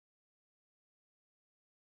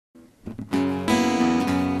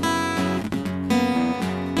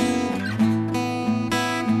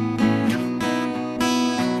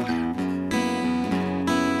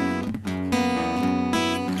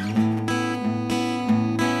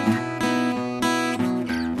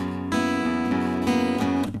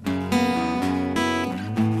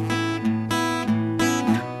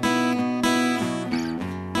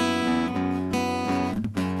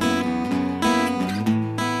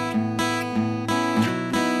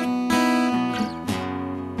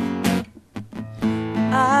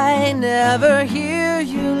I never hear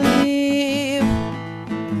you leave.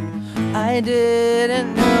 I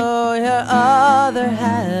didn't know your other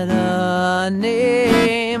had a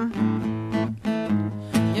name.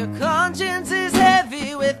 Your conscience is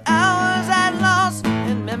heavy with hours at loss,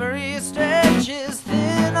 and memory stretches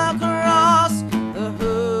thin across the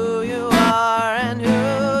who you are and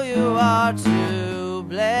who you are to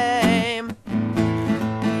blame.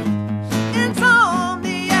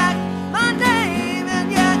 Insomniac, my name,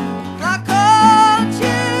 and yet I caught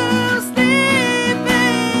you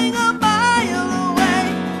sleeping a mile away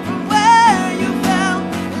from where you fell,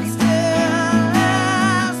 and still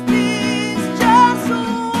as peace just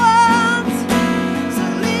once.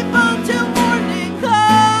 Sleep until morning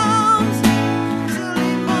comes.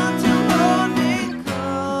 Sleep until morning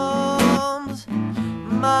comes.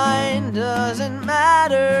 Mine doesn't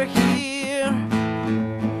matter here.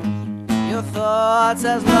 Your thoughts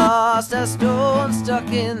as lost as stones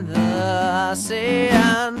stuck in the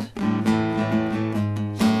sand,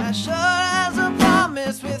 as sure as a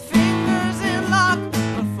promise with fingers in lock,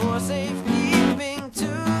 before safekeeping to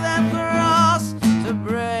that cross, to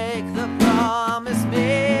break the promise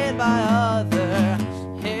made by other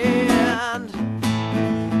hand.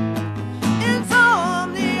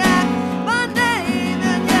 Insomniac, my name,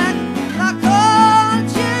 and yet I caught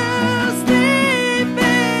you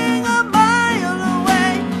sleeping a mile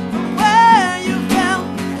away from where you fell,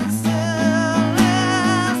 and still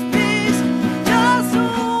as peace just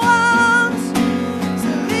once.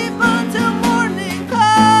 Sleep until morning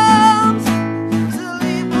comes.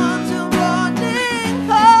 Sleep until morning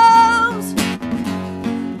comes.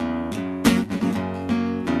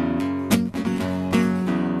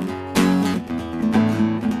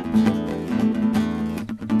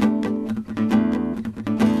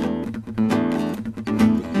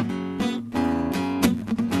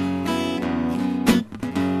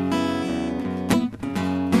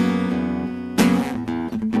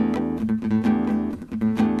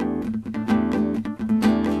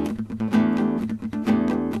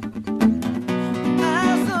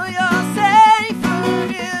 As though you're safer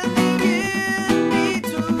in the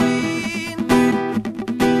in-between,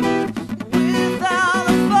 without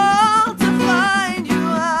a fault to find you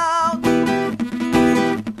out.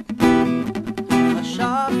 A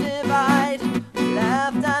sharp divide,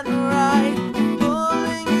 left and right,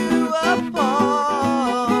 pulling you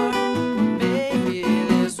apart. Maybe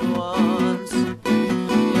this once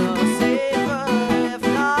you're safer, if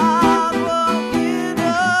not woken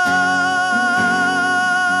up.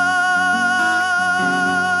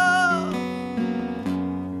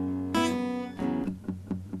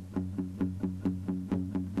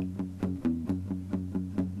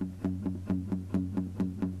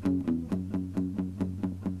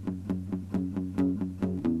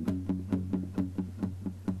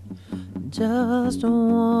 Just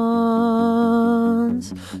once,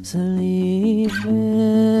 sleep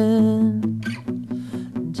in.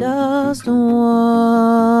 Just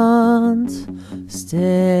once,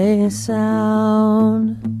 stay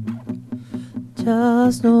sound.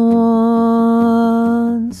 Just once,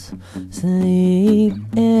 sleep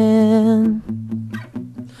in.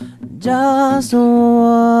 Just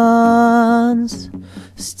once,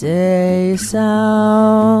 stay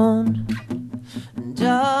sound.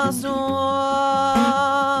 Just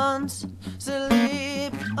once.